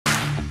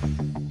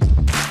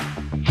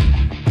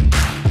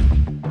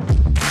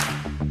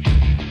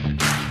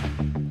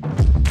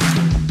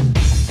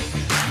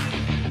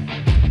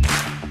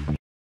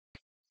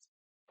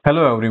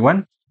Hello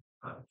everyone.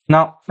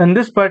 Now in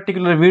this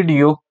particular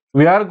video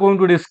we are going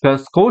to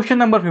discuss question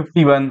number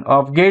 51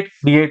 of GATE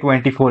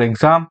DA24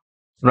 exam,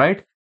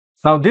 right?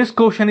 Now this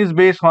question is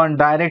based on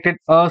directed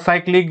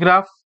acyclic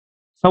graph.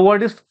 Now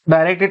what is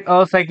directed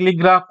acyclic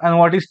graph and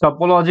what is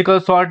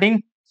topological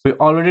sorting? We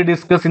already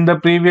discussed in the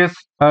previous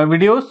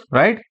videos,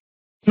 right?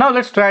 Now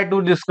let's try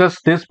to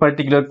discuss this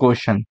particular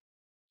question,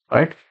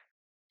 right?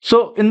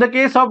 So in the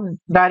case of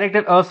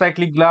directed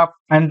acyclic graph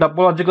and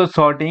topological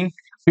sorting,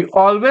 we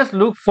always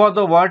look for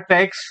the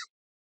vertex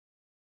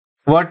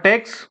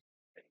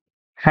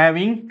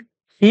having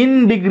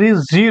in degree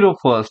 0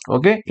 first.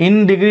 Okay,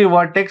 in degree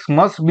vertex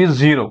must be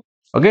 0.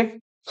 Okay,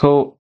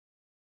 so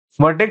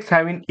vertex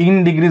having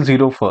in degree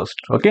 0 first.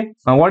 Okay,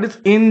 now what is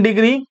in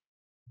degree?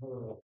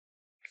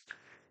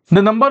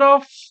 The number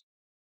of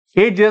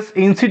edges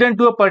incident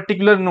to a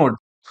particular node.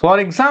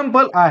 For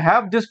example, I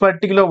have this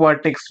particular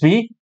vertex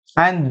V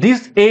and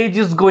this edge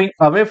is going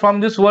away from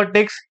this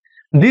vertex.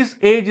 This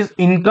edge is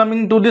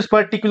incoming to this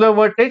particular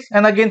vertex,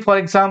 and again for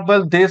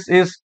example this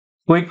is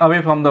going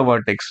away from the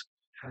vertex.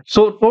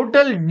 So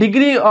total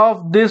degree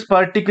of this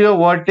particular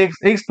vertex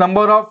is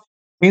number of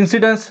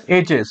incidence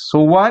edges.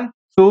 So 1,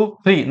 2,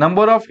 3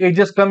 number of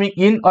edges coming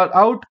in or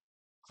out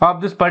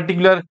of this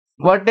particular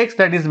vertex,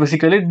 that is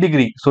basically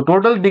degree. So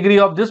total degree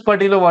of this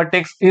particular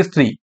vertex is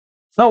 3.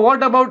 Now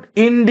what about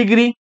in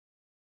degree?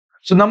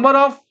 So number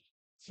of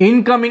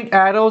incoming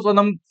arrows or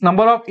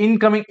number of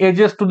incoming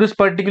edges to this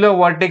particular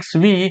vertex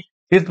V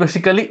is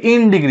basically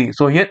in degree.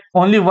 So here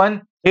only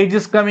one edge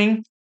is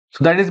coming,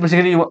 so that is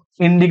basically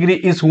in degree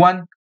is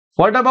 1.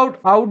 What about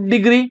out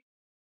degree?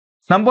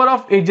 Number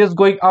of edges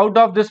going out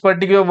of this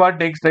particular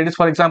vertex, that is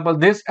for example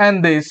this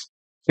and this,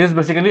 is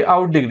basically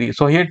out degree.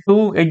 So here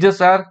 2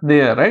 edges are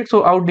there, right?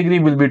 So out degree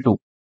will be 2.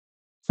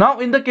 Now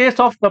in the case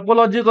of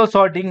topological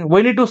sorting,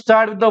 we need to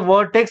start with the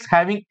vertex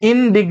having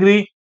in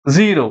degree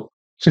 0.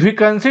 So if we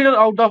consider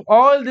out of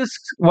all these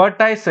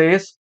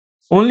vertices,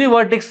 only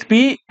vertex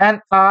P and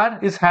R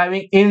is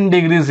having in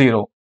degree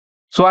 0.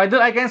 So either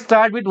I can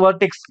start with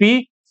vertex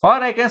P or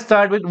I can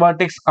start with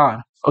vertex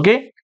R.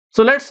 Okay,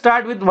 so let's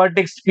start with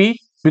vertex P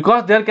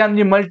because there can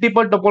be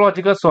multiple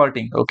topological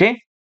sorting.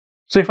 Okay,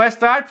 so if I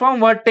start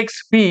from vertex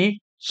P,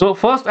 so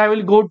first I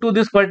will go to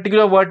this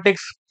particular vertex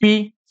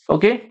P.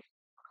 Okay,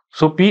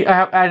 so P I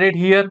have added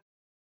here.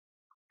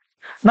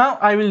 Now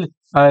I will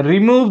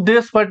remove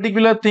this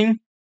particular thing,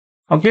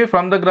 okay,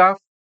 from the graph.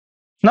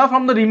 Now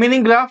from the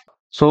remaining graph,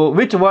 so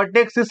which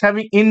vertex is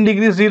having in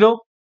degree 0?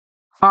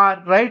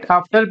 R, right?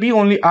 After P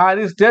only R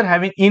is there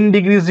having in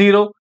degree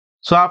 0.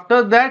 So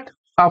after that,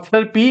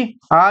 after P,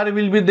 R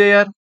will be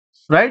there,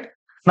 right?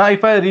 Now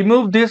if I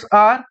remove this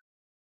R,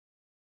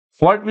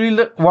 what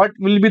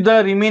will be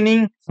the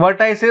remaining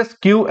vertices?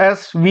 Q,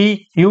 S,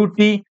 V, U,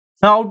 T.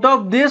 Now out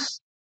of this,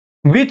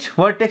 which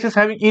vertex is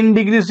having in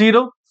degree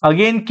 0?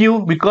 Again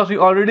Q, because we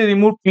already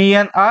removed P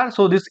and R,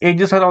 so these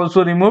edges are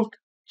also removed.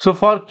 So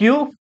for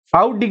Q,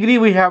 out degree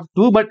we have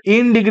 2, but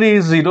in degree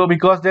is 0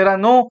 because there are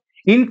no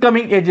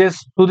incoming edges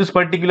to this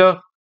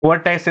particular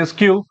vertices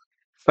Q,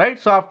 right?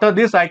 So after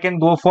this I can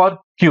go for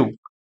Q.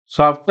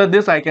 So after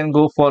this I can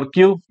go for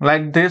Q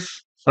like this,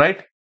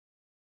 right?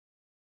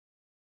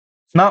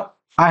 Now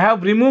I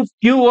have removed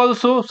Q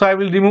also, so I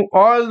will remove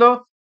all the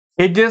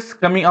edges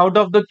coming out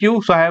of the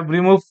Q. So I have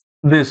removed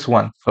this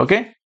one.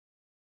 Okay,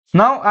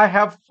 now I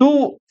have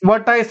two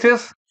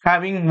vertices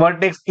having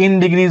vertex in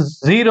degree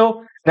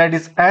 0, that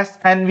is S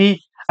and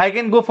V. I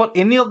can go for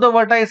any of the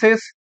vertices.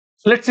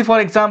 Let's see,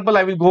 for example,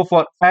 I will go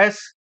for S.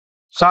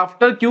 So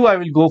after Q I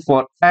will go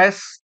for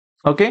S.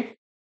 Okay,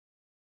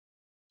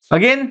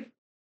 again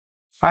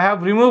I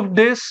have removed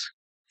this.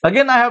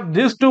 Again I have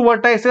these two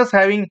vertices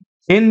having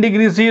in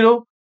degree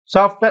 0. So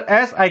after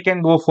S I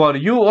can go for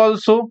U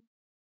also,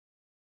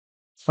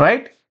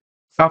 right?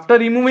 After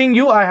removing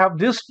U I have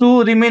these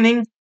two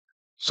remaining.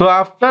 So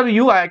after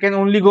U I can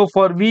only go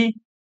for V.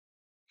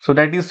 So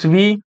that is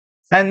V,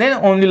 and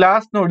then only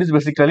last node is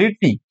basically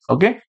T.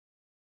 Okay,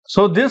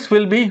 so this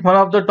will be one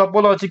of the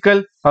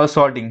topological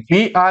sorting,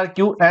 P, R,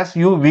 Q, S,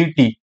 U, V,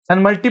 T,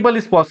 and multiple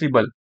is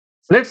possible.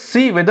 Let's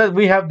see whether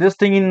we have this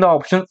thing in the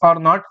option or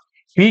not.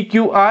 P,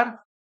 Q, R.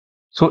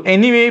 So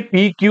anyway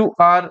P, Q,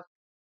 R.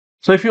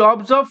 So if you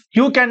observe,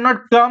 Q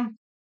cannot come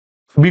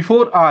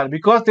before R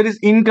because there is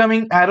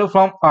incoming arrow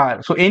from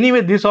R. So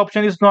anyway this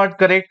option is not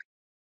correct.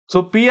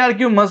 So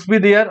PRQ must be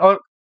there, or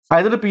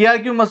either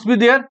PRQ must be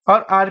there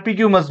or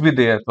RPQ must be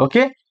there.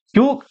 Okay,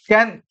 Q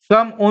can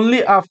come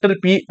only after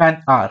P and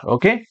R.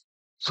 Okay,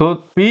 so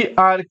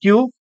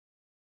PRQ.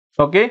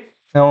 Okay,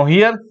 now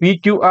here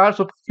PQR.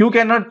 So Q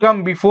cannot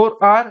come before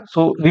R.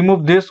 So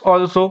remove this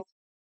also.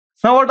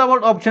 Now what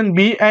about option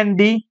B and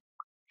D?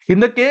 In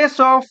the case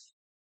of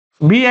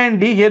B and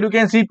D, here you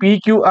can see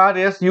P, Q, R,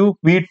 S, U,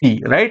 V,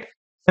 T, right?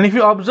 And if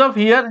you observe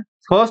here,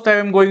 first I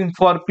am going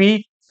for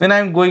P, then I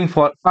am going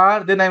for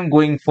R, then I am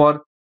going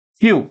for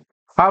Q.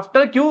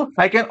 After Q,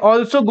 I can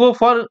also go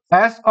for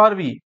S or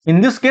V.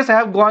 In this case, I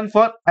have gone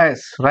for S,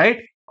 right?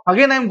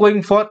 Again, I am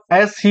going for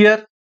S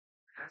here.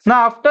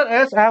 Now after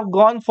S, I have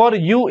gone for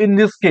U in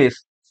this case.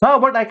 Now,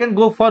 but I can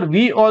go for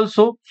V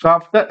also. So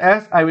after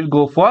S, I will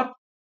go for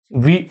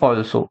V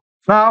also.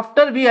 Now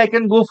after V, I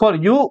can go for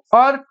U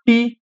or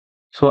T.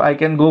 So I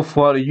can go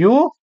for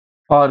U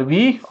or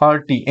V or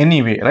T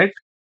anyway, right?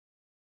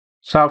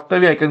 So after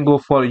V, I can go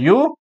for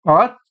U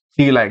or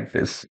T like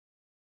this,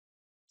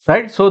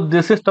 right? So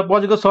this is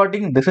topological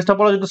sorting. This is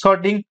topological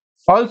sorting.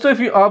 Also, if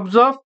you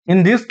observe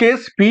in this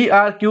case, P,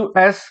 R, Q,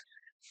 S,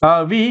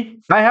 V,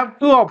 I have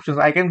two options.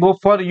 I can go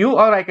for U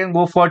or I can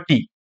go for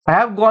T. I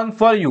have gone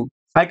for U.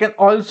 I can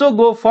also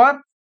go for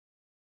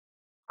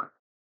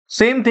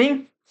same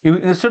thing.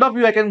 Instead of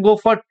U, I can go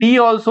for T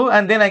also,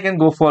 and then I can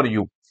go for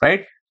U,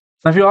 right?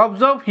 Now, if you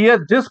observe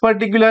here, this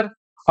particular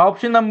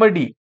option number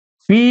D,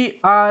 P,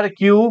 R,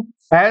 Q,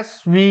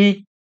 S,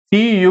 V,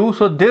 T, U.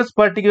 So this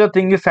particular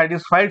thing is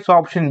satisfied. So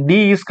option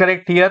D is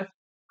correct here.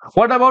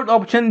 What about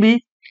option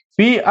B?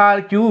 P,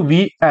 R, Q,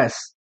 V,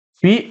 S.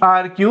 P,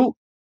 R, Q,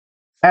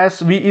 S,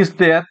 V is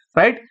there,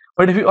 right?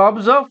 But if you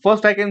observe,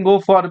 first I can go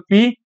for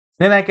P,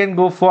 then I can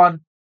go for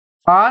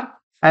R,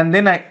 and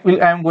then I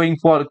am going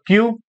for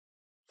Q.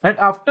 And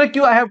after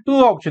Q, I have two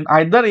options,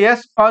 either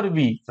S or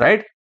V,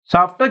 right? So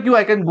after Q,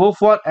 I can go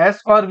for S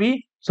or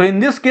V. So in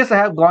this case, I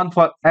have gone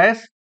for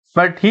S,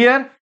 but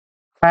here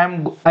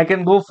I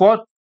can go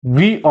for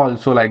V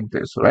also like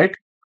this, right?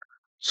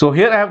 So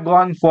here I have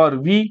gone for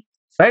V,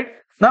 right?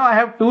 Now I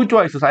have two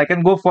choices. I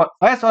can go for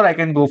S or I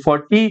can go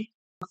for T.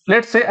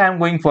 Let's say I am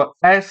going for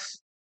S,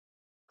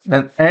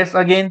 then S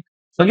again.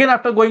 So again,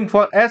 after going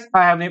for S,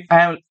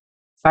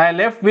 I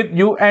left with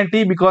U and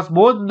T because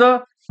both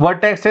the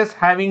vertices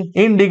having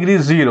in degree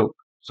 0.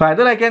 So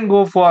either I can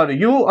go for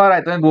U or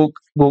I can go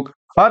or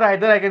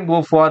either I can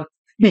go for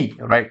T,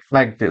 right?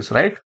 Like this,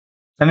 right?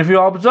 And if you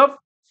observe,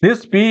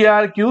 this P,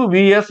 R, Q,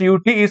 V, S, U,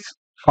 T is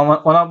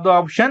one of the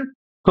option.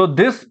 So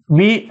this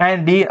V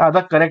and D are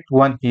the correct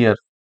one here,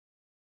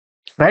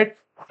 right?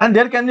 And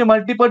there can be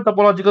multiple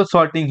topological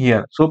sorting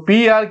here. So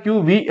P, R,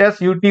 Q, V, S,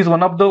 U, T is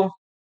one of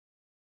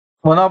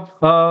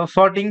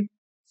sorting.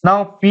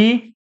 Now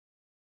P,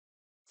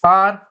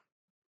 R,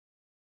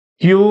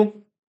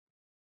 Q,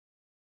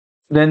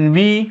 then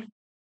V,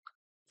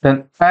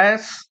 then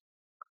S.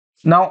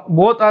 Now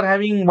both are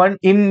having one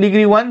in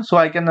degree 1, so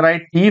I can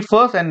write T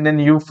first and then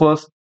U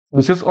first.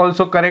 This is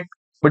also correct,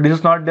 but this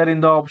is not there in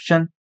the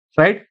option,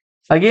 right?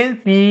 Again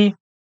P,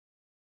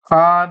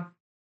 R,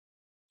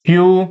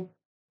 Q,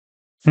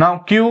 now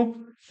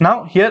Q.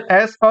 Now here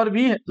S or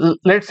V.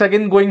 Let's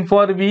again going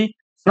for V.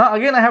 Now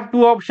again I have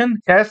two options,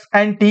 S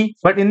and T,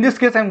 but in this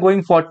case I'm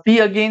going for T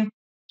again.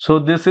 So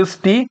this is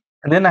T,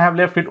 and then I have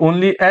left with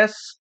only S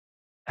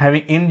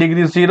having in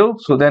degree 0.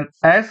 So then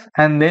S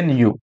and then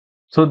U.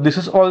 So this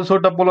is also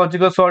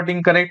topological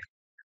sorting, correct,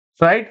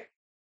 right?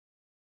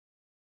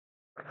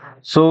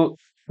 So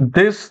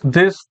this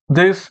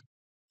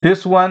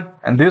one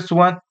and this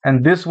one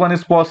and this one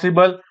is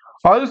possible.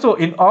 Also,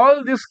 in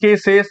all these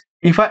cases,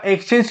 if I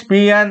exchange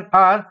P and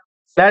R,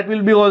 that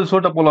will be also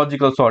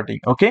topological sorting.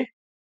 Okay.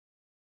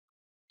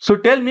 So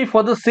tell me,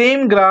 for the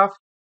same graph,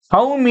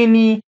 how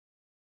many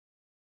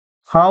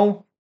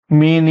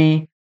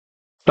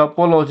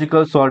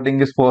topological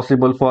sorting is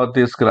possible for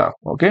this graph?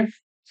 Okay.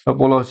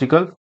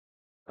 Topological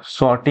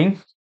sorting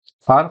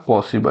are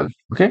possible.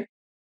 Okay.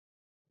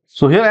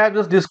 So here I have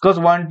just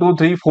discussed 1, 2,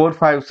 3, 4,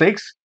 5,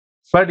 6.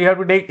 But you have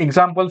to take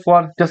example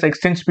for just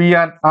exchange P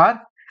and R.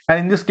 And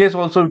in this case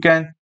also you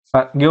can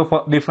give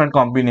for different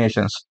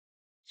combinations.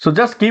 So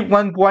just keep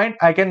one point.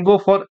 I can go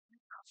for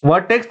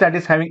vertex that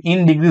is having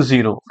in degree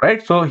 0,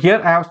 right? So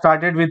here I have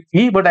started with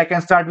P, but I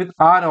can start with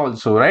R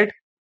also, right?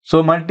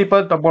 So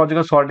multiple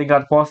topological sorting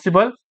are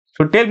possible.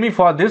 So tell me,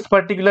 for this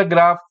particular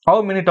graph,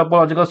 how many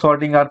topological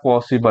sorting are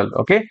possible?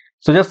 Okay.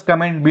 So just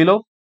comment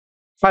below.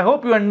 I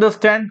hope you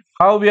understand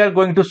how we are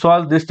going to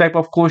solve this type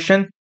of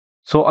question.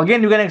 So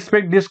again, you can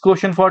expect this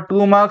question for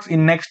 2 marks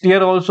in next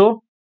year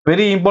also.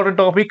 Very important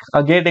topic,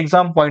 a GATE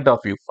exam point of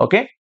view.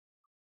 Okay,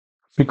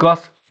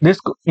 because this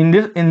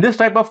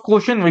type of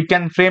question we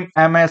can frame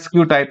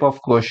MSQ type of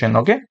question.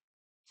 Okay,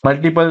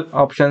 multiple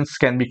options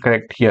can be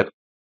correct here.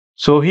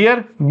 So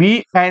here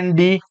B and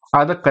D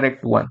are the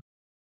correct one.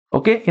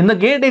 Okay, in the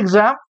GATE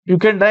exam, you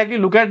can directly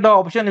look at the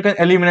option, you can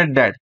eliminate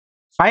that.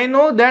 I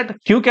know that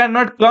Q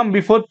cannot come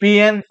before P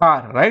and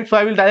R, right? So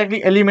I will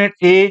directly eliminate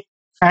A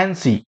and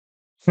C.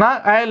 Now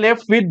I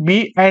left with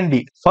B and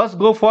D. First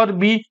go for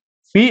B,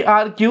 P,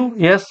 R, Q.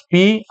 Yes,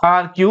 P,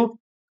 R, Q.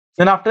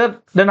 Then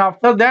after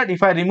that,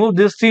 if I remove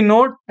this C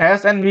node,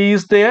 S and V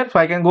is there. So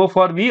I can go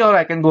for V or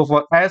I can go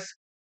for S.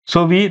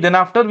 So V, then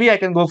after V, I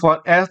can go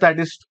for S. That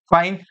is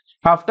fine.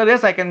 After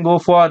S, I can go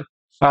for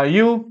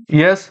U,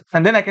 yes,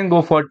 and then I can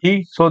go for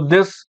T. So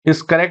this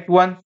is correct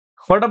one.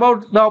 What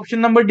about the option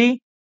number D?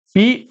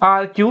 P,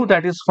 R, Q,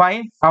 that is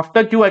fine.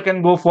 After Q, I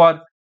can go for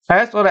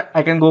S or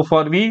I can go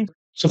for V.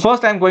 So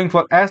first I'm going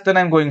for S, then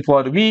I'm going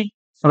for V,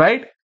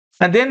 right?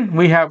 And then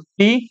we have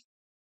T,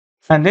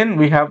 and then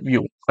we have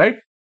U, right?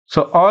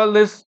 So all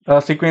this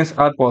sequence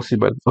are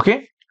possible,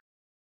 okay?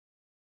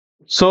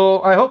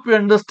 So I hope you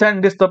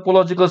understand this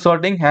topological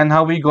sorting and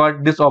how we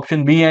got this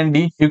option B and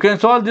D. You can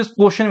solve this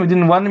question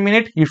within 1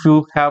 minute if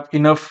you have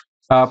enough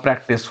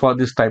practice for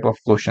this type of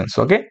questions.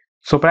 Okay.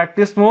 So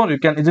practice more. You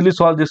can easily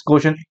solve this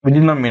question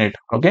within a minute.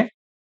 Okay.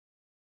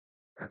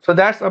 So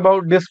that's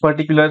about this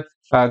particular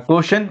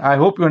question. I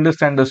hope you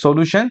understand the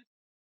solution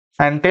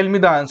and tell me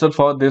the answer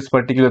for this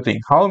particular thing.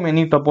 How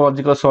many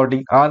topological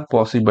sorting are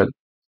possible?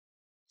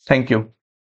 Thank you.